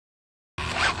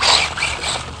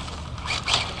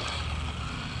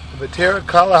Vaterra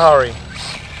Kalahari.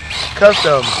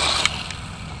 Custom.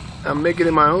 I'm making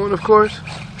it my own, of course.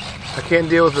 I can't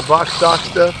deal with the box stock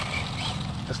stuff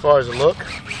as far as the look.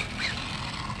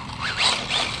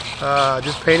 I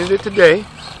just painted it today.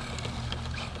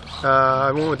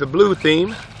 I went with the blue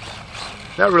theme.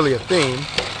 Not really a theme.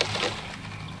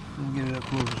 Let me get it up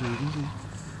closer so you can see.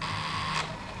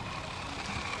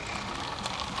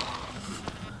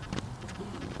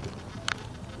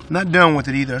 Not done with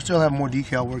it either. I still have more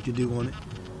decal work to do on it.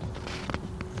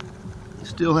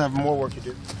 Still have more work to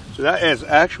do. So that is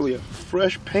actually a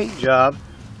fresh paint job,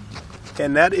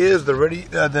 and that is the ready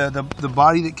the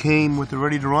body that came with the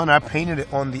ready to run. I painted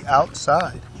it on the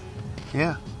outside.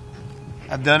 Yeah,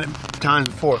 I've done it times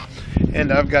before,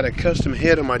 and I've got a custom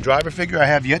head on my driver figure. I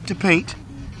have yet to paint.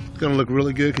 It's gonna look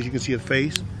really good because you can see the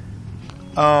face.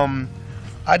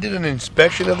 I did an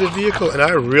inspection of the vehicle, and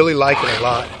I really like it a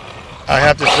lot. I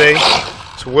have to say,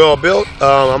 it's well built.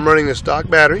 I'm running a stock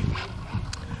battery,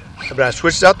 but I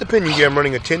switched out the pinion gear. I'm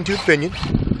running a 10-tooth pinion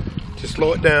to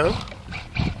slow it down.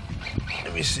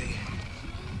 Let me see.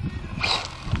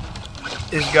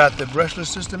 It's got the brushless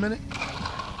system in it,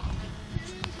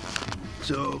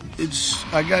 so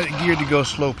I got it geared to go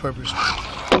slow purposely.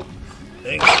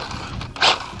 Dang it.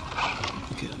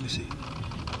 Okay, let me see.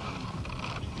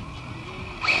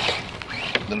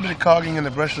 A little bit of cogging in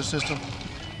the brushless system,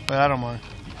 but I don't mind.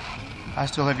 I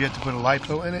still have yet to put a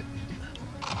LiPo in it.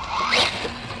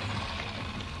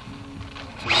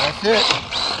 So that's it.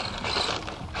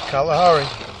 Kalahari.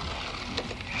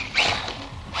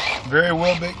 Very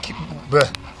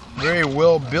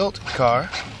well built car.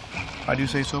 I do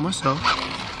say so myself.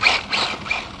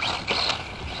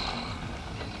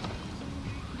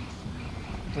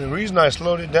 And the reason I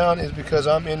slowed it down is because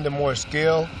I'm into more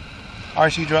scale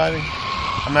RC driving.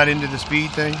 I'm not into the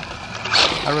speed thing.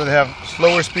 I'd rather have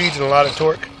slower speeds and a lot of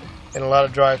torque and a lot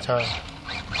of drive time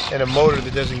and a motor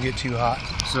that doesn't get too hot.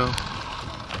 So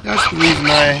that's the reason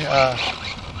I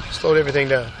slowed everything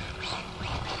down.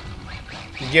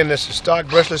 Again, this is stock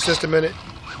brushless system in it.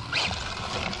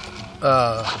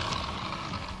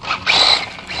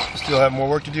 Still have more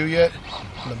work to do yet.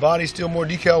 On the body, still more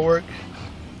decal work.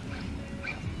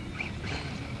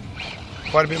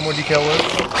 Quite a bit more decal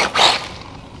work.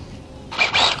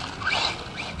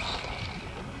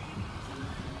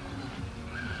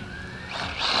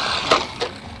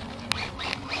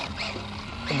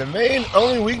 And the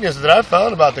only weakness that I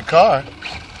found about the car,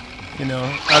 you know,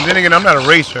 then again, I'm not a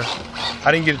racer.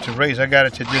 I didn't get it to race. I got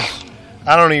it to just,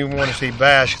 I don't even want to say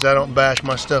bash, because I don't bash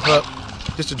my stuff up.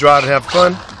 Just to drive and have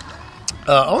fun.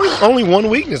 Only one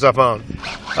weakness I found,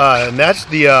 and that's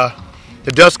the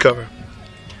dust cover.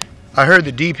 I heard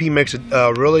the DP makes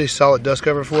a really solid dust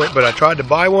cover for it, but I tried to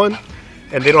buy one,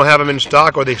 and they don't have them in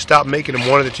stock, or they stopped making them,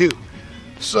 one of the two.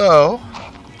 So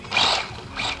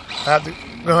I'm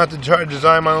gonna have to try to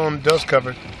design my own dust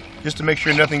cover, just to make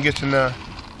sure nothing gets in the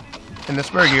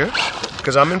spare gear,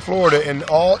 because I'm in Florida, and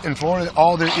all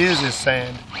there is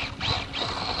sand.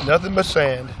 Nothing but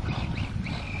sand.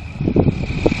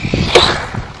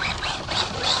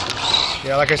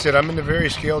 Yeah, like I said, I'm into very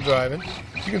scale driving.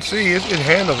 You can see it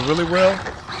handles really well.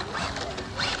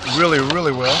 Really,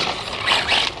 really well.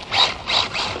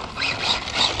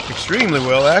 Extremely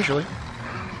well, actually.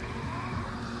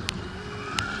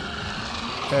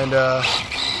 And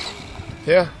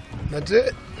yeah, that's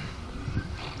it.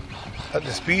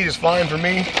 The speed is fine for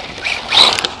me.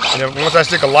 And once I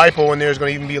stick a LiPo in there, it's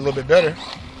going to even be a little bit better.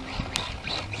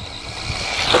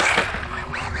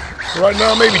 Right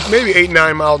now, maybe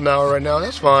 8-9 miles an hour right now.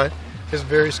 That's fine. Just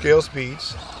very scale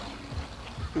speeds.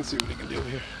 Let's see what we can do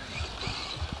here.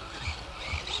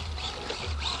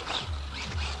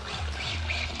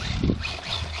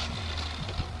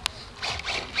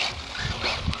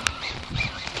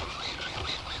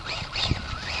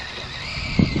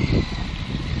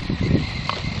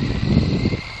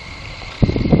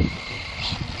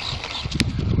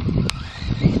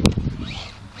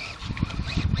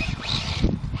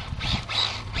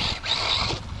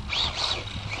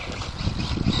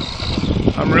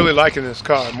 I'm really liking this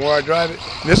car. The more I drive it,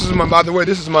 this is by the way,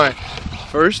 this is my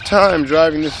first time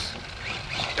driving this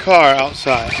car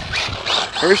outside.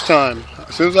 First time.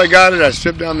 As soon as I got it, I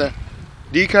stripped down the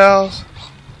decals,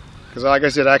 because like I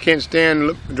said, I can't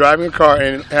stand driving a car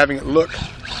and having it look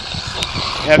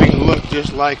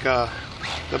just like the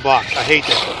box. I hate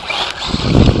that.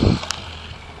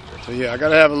 So yeah, I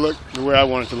gotta have it look the way I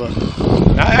want it to look.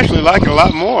 And I actually like it a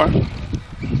lot more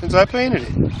since I painted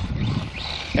it.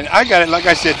 And I got it, like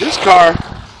I said, this car,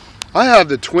 I have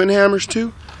the twin hammers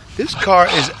too. This car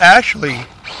is actually,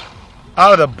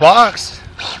 out of the box,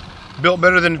 built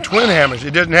better than the twin hammers.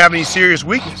 It doesn't have any serious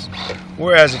weakness.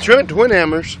 Whereas the twin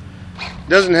hammers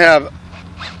doesn't have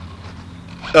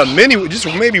just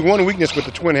maybe one weakness with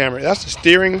the twin hammer. That's the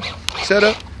steering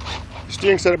setup. The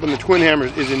steering setup on the twin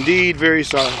hammers is indeed very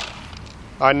solid.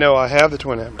 I know I have the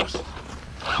twin hammers, so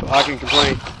I can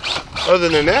complain. Other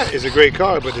than that, it's a great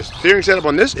car, but the steering setup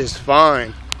on this is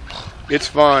fine. It's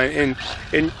fine,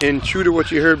 and true to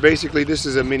what you heard, basically this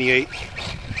is a Mini 8.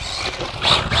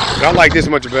 But I like this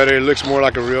much better. It looks more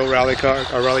like a real rally car,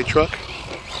 a rally truck.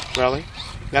 Rally.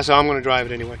 That's how I'm going to drive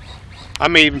it anyway. I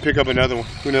may even pick up another one.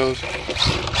 Who knows?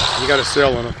 You got to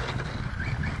sell on them.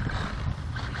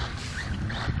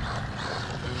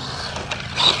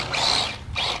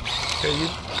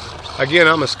 Again,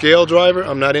 I'm a scale driver.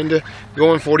 I'm not into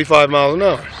going 45 miles an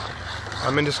hour.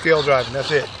 I'm into scale driving.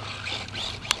 That's it.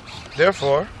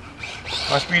 Therefore,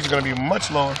 my speeds are going to be much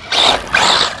lower.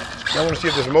 I want to see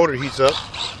if this motor heats up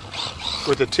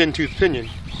with a 10-tooth pinion.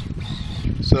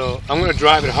 So I'm going to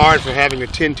drive it hard for having a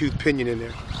 10-tooth pinion in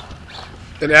there.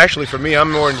 And actually, for me,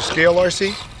 I'm more into scale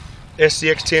RC,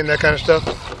 SCX10, that kind of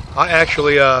stuff. I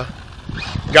actually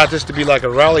got this to be like a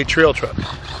rally trail truck,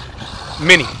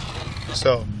 mini.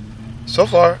 So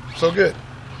far, so good.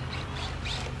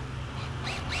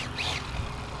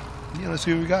 Yeah, let's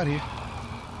see what we got here.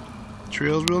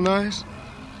 Trail's real nice.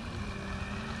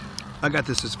 I got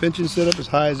the suspension set up as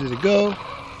high as it'll go.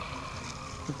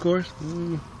 Of course.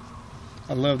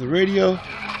 I love the radio.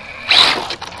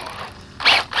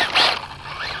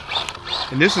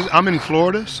 And I'm in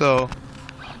Florida, so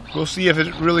we'll see if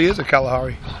it really is a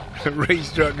Kalahari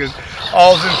race truck, because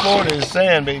all's in Florida is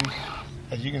sand, baby.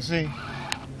 As you can see.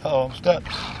 Uh-oh, I'm stuck.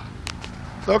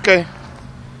 Okay.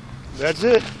 That's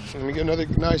it. Let me get another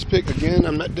nice pic. Again,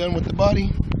 I'm not done with the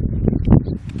body.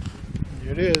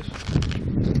 Here it is.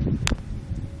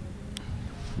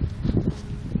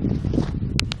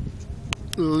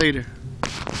 Later.